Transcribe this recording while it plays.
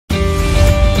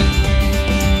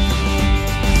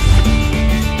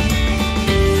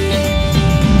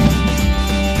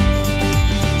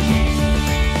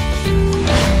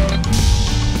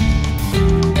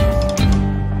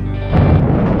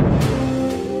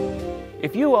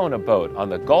If you own a boat on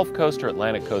the Gulf Coast or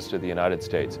Atlantic coast of the United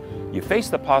States, you face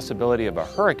the possibility of a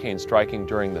hurricane striking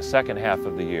during the second half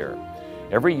of the year.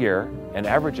 Every year, an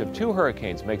average of 2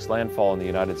 hurricanes makes landfall in the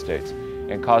United States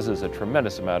and causes a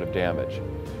tremendous amount of damage.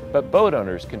 But boat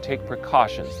owners can take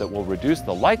precautions that will reduce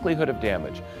the likelihood of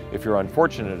damage if you're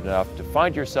unfortunate enough to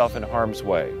find yourself in harm's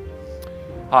way.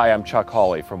 Hi, I'm Chuck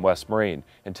Hawley from West Marine,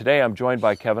 and today I'm joined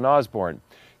by Kevin Osborne.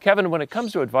 Kevin, when it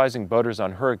comes to advising boaters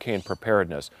on hurricane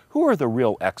preparedness, who are the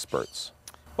real experts?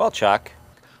 Well, Chuck,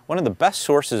 one of the best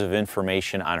sources of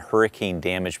information on hurricane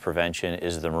damage prevention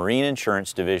is the Marine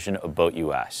Insurance Division of Boat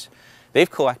US.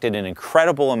 They've collected an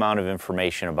incredible amount of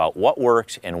information about what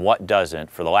works and what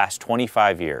doesn't for the last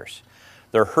 25 years.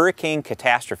 Their hurricane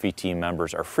catastrophe team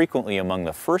members are frequently among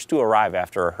the first to arrive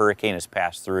after a hurricane has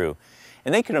passed through,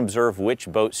 and they can observe which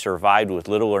boats survived with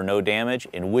little or no damage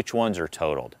and which ones are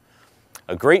totaled.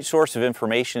 A great source of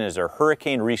information is our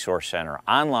Hurricane Resource Center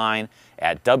online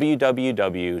at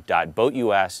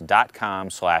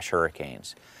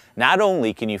www.boatus.com/hurricanes. Not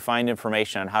only can you find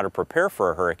information on how to prepare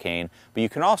for a hurricane, but you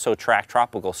can also track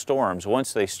tropical storms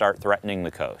once they start threatening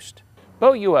the coast.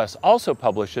 Boat US also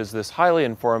publishes this highly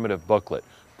informative booklet,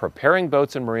 Preparing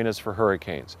Boats and Marinas for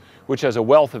Hurricanes, which has a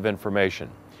wealth of information.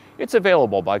 It's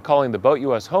available by calling the Boat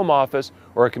US home office,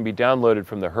 or it can be downloaded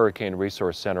from the Hurricane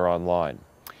Resource Center online.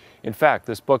 In fact,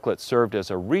 this booklet served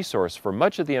as a resource for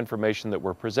much of the information that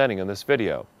we're presenting in this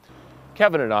video.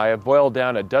 Kevin and I have boiled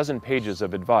down a dozen pages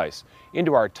of advice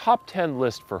into our top 10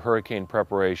 list for hurricane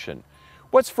preparation.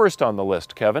 What's first on the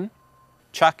list, Kevin?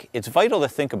 Chuck, it's vital to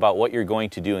think about what you're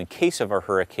going to do in case of a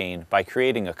hurricane by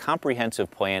creating a comprehensive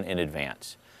plan in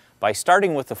advance. By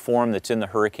starting with the form that's in the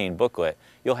hurricane booklet,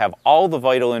 you'll have all the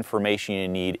vital information you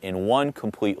need in one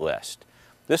complete list.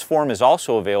 This form is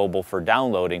also available for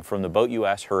downloading from the Boat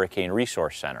US Hurricane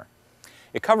Resource Center.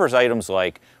 It covers items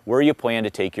like where you plan to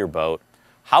take your boat,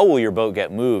 how will your boat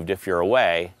get moved if you're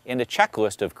away, and a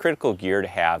checklist of critical gear to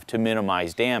have to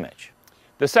minimize damage.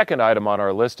 The second item on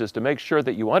our list is to make sure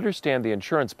that you understand the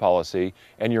insurance policy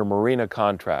and your marina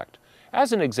contract.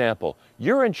 As an example,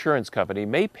 your insurance company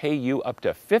may pay you up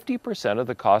to 50% of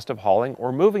the cost of hauling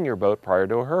or moving your boat prior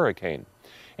to a hurricane.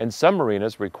 And some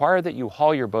marinas require that you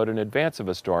haul your boat in advance of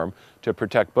a storm to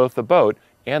protect both the boat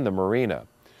and the marina.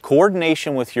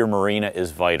 Coordination with your marina is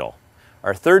vital.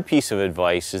 Our third piece of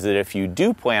advice is that if you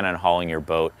do plan on hauling your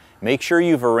boat, make sure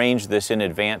you've arranged this in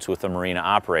advance with the marina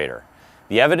operator.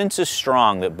 The evidence is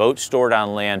strong that boats stored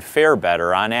on land fare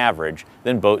better on average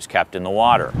than boats kept in the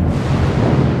water.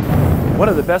 One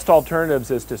of the best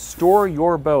alternatives is to store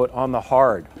your boat on the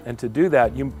hard. And to do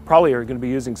that, you probably are going to be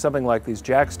using something like these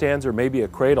jack stands or maybe a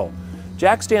cradle.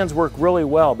 Jack stands work really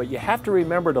well, but you have to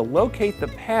remember to locate the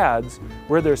pads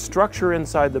where there's structure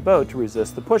inside the boat to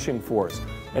resist the pushing force.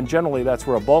 And generally that's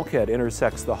where a bulkhead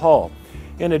intersects the hull.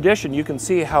 In addition, you can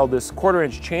see how this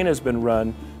 1/4-inch chain has been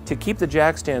run to keep the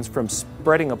jack stands from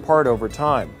spreading apart over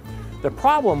time. The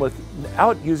problem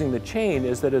without using the chain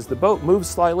is that as the boat moves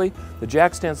slightly, the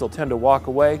jack stands will tend to walk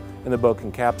away and the boat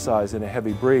can capsize in a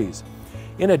heavy breeze.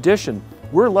 In addition,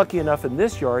 we're lucky enough in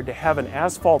this yard to have an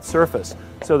asphalt surface,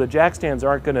 so the jack stands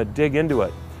aren't going to dig into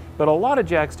it. But a lot of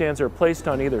jack stands are placed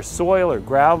on either soil or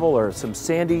gravel or some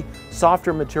sandy,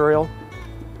 softer material.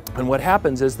 And what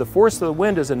happens is the force of the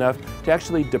wind is enough to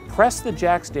actually depress the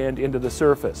jack stand into the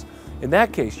surface. In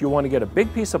that case, you want to get a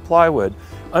big piece of plywood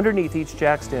underneath each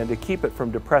jack stand to keep it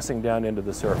from depressing down into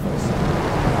the surface.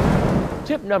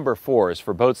 Tip number 4 is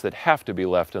for boats that have to be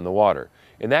left in the water.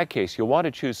 In that case, you'll want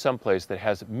to choose someplace that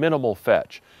has minimal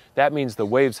fetch. That means the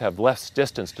waves have less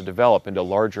distance to develop into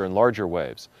larger and larger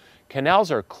waves.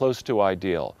 Canals are close to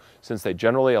ideal, since they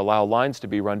generally allow lines to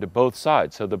be run to both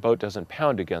sides so the boat doesn't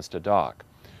pound against a dock.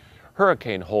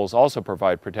 Hurricane holes also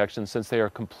provide protection since they are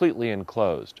completely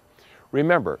enclosed.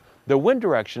 Remember, the wind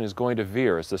direction is going to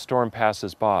veer as the storm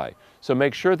passes by, so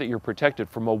make sure that you're protected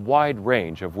from a wide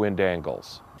range of wind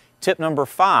angles. Tip number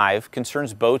 5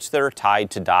 concerns boats that are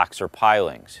tied to docks or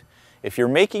pilings. If you're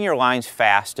making your lines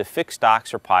fast to fix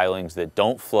docks or pilings that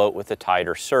don't float with the tide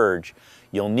or surge,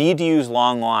 you'll need to use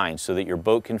long lines so that your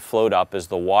boat can float up as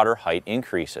the water height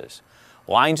increases.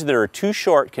 Lines that are too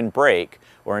short can break,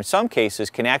 or in some cases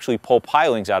can actually pull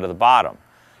pilings out of the bottom.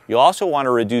 You'll also want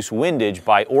to reduce windage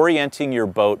by orienting your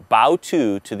boat bow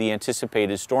to the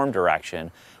anticipated storm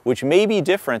direction, which may be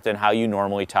different than how you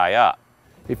normally tie up.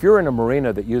 If you're in a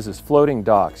marina that uses floating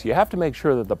docks, you have to make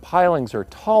sure that the pilings are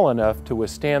tall enough to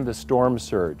withstand the storm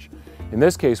surge. In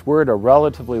this case, we're at a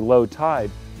relatively low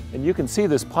tide, and you can see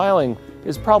this piling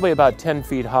is probably about 10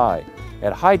 feet high.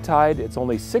 At high tide, it's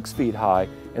only 6 feet high,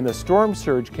 and the storm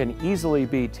surge can easily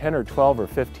be 10 or 12 or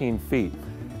 15 feet.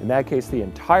 In that case, the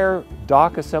entire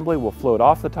dock assembly will float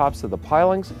off the tops of the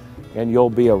pilings, and you'll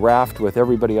be a raft with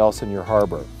everybody else in your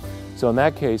harbor. So in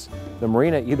that case, the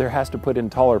marina either has to put in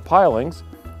taller pilings,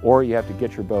 or you have to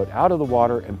get your boat out of the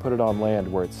water and put it on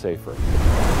land where it's safer.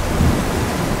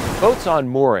 Boats on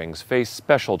moorings face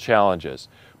special challenges.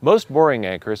 Most mooring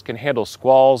anchors can handle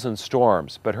squalls and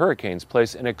storms, but hurricanes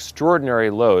place an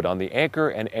extraordinary load on the anchor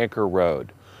and anchor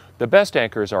rod. The best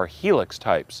anchors are helix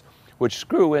types, which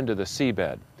screw into the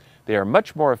seabed. They are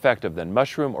much more effective than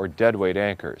mushroom or deadweight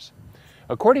anchors.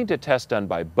 According to tests done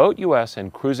by Boat US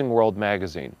and Cruising World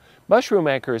magazine, mushroom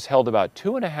anchors held about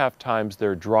 2.5 times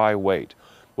their dry weight,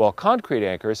 while concrete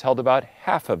anchors held about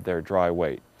half of their dry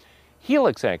weight.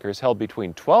 Helix anchors held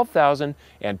between 12,000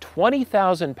 and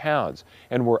 20,000 pounds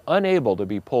and were unable to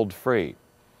be pulled free.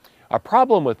 A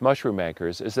problem with mushroom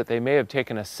anchors is that they may have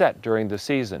taken a set during the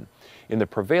season in the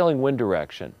prevailing wind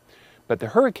direction, but the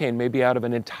hurricane may be out of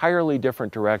an entirely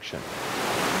different direction.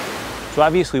 So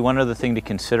obviously one other thing to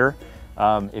consider,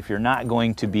 if you're not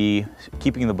going to be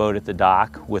keeping the boat at the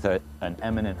dock with an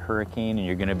imminent hurricane and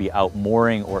you're going to be out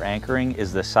mooring or anchoring,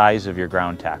 is the size of your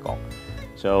ground tackle.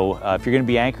 So if you're going to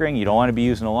be anchoring, you don't want to be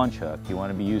using a lunch hook. You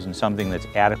want to be using something that's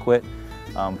adequate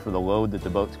for the load that the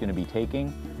boat's going to be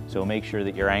taking. So make sure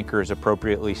that your anchor is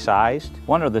appropriately sized.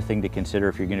 One other thing to consider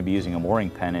if you're going to be using a mooring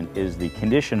pennant is the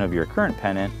condition of your current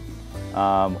pennant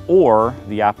or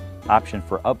the option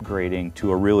for upgrading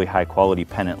to a really high quality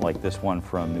pennant like this one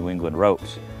from New England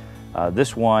Ropes.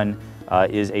 This one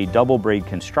is a double braid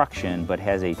construction but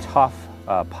has a tough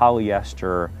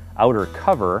polyester outer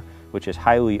cover which is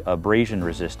highly abrasion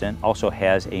resistant, also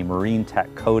has a Marine Tech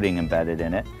coating embedded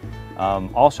in it,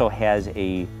 also has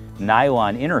a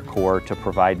nylon inner core to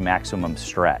provide maximum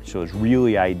stretch. So it's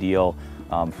really ideal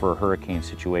for a hurricane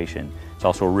situation. It's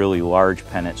also a really large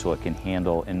pennant so it can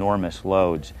handle enormous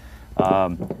loads.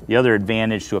 The other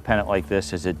advantage to a pennant like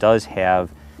this is it does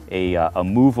have a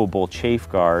movable chafe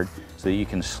guard so that you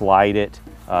can slide it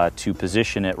to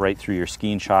position it right through your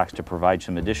skiing shocks to provide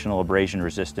some additional abrasion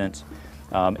resistance.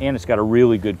 And it's got a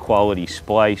really good quality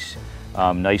splice,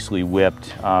 nicely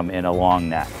whipped, and a long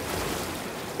neck.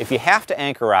 If you have to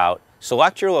anchor out,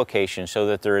 select your location so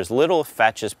that there is little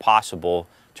fetch as possible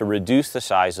to reduce the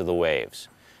size of the waves.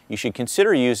 You should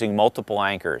consider using multiple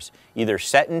anchors, either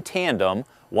set in tandem,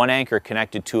 one anchor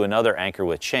connected to another anchor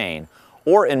with chain,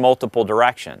 or in multiple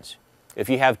directions. If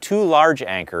you have two large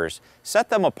anchors, set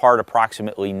them apart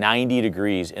approximately 90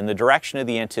 degrees in the direction of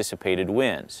the anticipated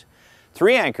winds.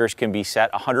 3 anchors can be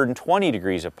set 120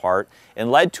 degrees apart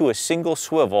and led to a single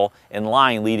swivel and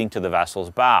line leading to the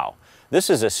vessel's bow. This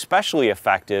is especially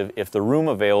effective if the room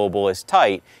available is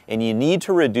tight and you need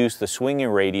to reduce the swinging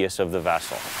radius of the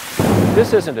vessel.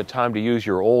 This isn't a time to use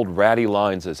your old ratty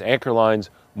lines as anchor lines,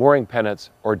 mooring pennants,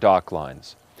 or dock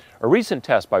lines. A recent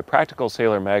test by Practical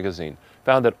Sailor magazine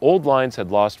found that old lines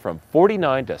had lost from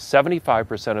 49 to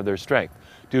 75% of their strength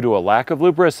due to a lack of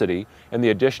lubricity and the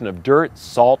addition of dirt,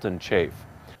 salt, and chafe.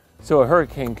 So a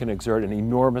hurricane can exert an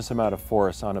enormous amount of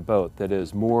force on a boat that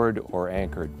is moored or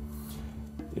anchored.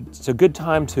 It's a good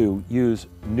time to use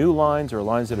new lines or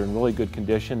lines that are in really good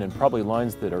condition, and probably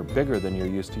lines that are bigger than you're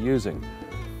used to using.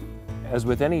 As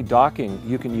with any docking,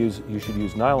 you should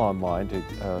use nylon line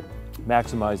to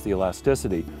maximize the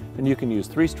elasticity. And you can use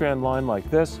 3-strand line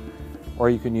like this, or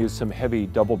you can use some heavy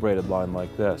double-braided line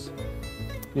like this.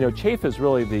 You know, chafe is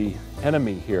really the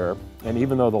enemy here, and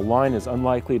even though the line is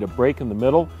unlikely to break in the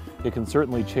middle, it can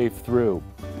certainly chafe through.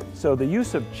 So the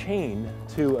use of chain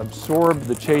to absorb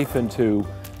the chafe into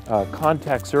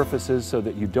contact surfaces so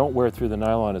that you don't wear through the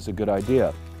nylon is a good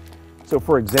idea. So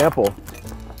for example,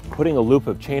 putting a loop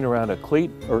of chain around a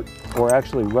cleat or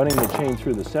actually running the chain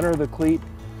through the center of the cleat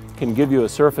can give you a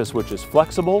surface which is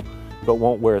flexible but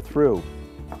won't wear through.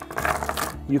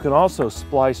 You can also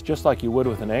splice, just like you would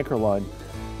with an anchor line,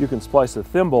 you can splice a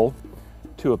thimble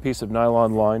to a piece of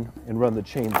nylon line and run the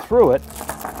chain through it.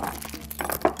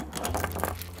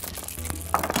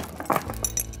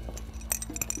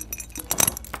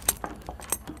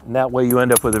 And that way you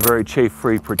end up with a very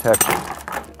chafe-free protection.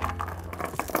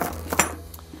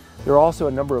 There are also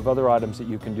a number of other items that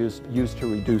you can use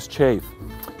to reduce chafe.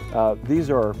 These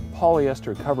are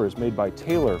polyester covers made by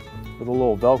Taylor with a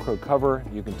little Velcro cover.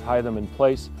 You can tie them in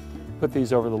place, put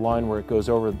these over the line where it goes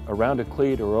around a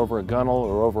cleat or over a gunnel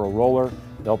or over a roller.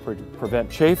 They'll prevent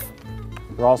chafe.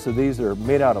 There are also these that are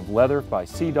made out of leather by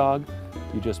Sea Dog.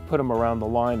 You just put them around the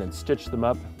line and stitch them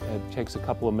up. It takes a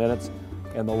couple of minutes,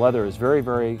 and the leather is very,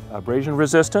 very abrasion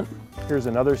resistant. Here's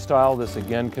another style. This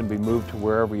again can be moved to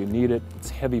wherever you need it. It's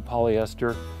heavy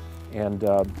polyester and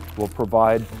will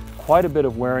provide quite a bit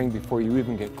of wearing before you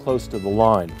even get close to the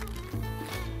line.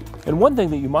 And one thing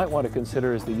that you might want to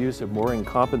consider is the use of mooring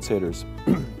compensators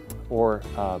or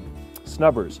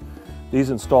snubbers. These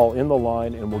install in the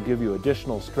line and will give you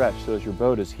additional stretch, so as your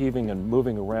boat is heaving and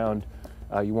moving around,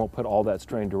 you won't put all that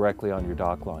strain directly on your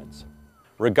dock lines.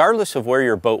 Regardless of where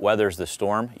your boat weathers the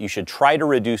storm, you should try to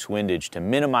reduce windage to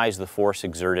minimize the force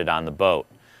exerted on the boat.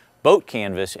 Boat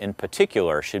canvas in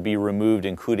particular should be removed,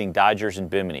 including Dodgers and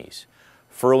Biminis.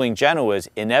 Furling Genoas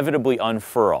inevitably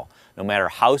unfurl, no matter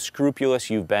how scrupulous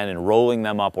you've been in rolling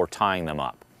them up or tying them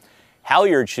up.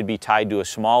 Halyards should be tied to a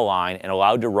small line and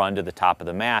allowed to run to the top of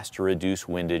the mast to reduce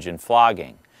windage and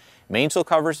flogging. Mainsail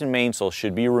covers and mainsails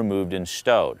should be removed and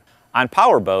stowed. On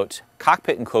power boats,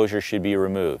 cockpit enclosures should be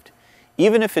removed.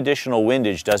 Even if additional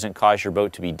windage doesn't cause your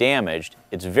boat to be damaged,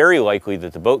 it's very likely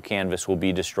that the boat canvas will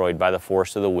be destroyed by the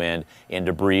force of the wind and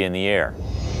debris in the air.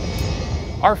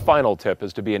 Our final tip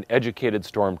is to be an educated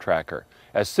storm tracker.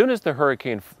 As soon as the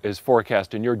hurricane is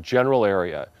forecast in your general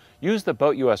area, use the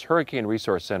Boat US Hurricane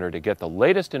Resource Center to get the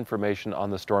latest information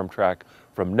on the storm track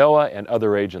from NOAA and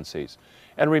other agencies.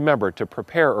 And remember to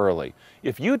prepare early.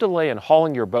 If you delay in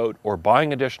hauling your boat or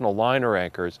buying additional line or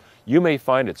anchors, you may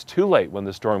find it's too late when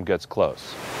the storm gets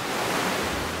close.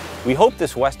 We hope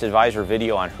this West Advisor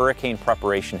video on hurricane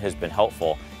preparation has been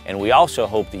helpful, and we also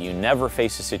hope that you never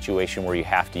face a situation where you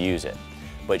have to use it.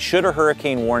 But should a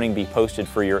hurricane warning be posted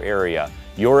for your area,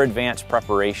 your advanced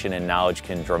preparation and knowledge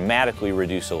can dramatically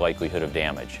reduce the likelihood of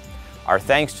damage. Our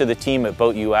thanks to the team at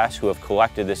Boat US who have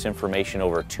collected this information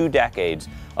over 2 decades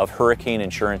of hurricane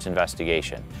insurance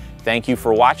investigation. Thank you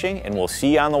for watching, and we'll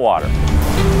see you on the water.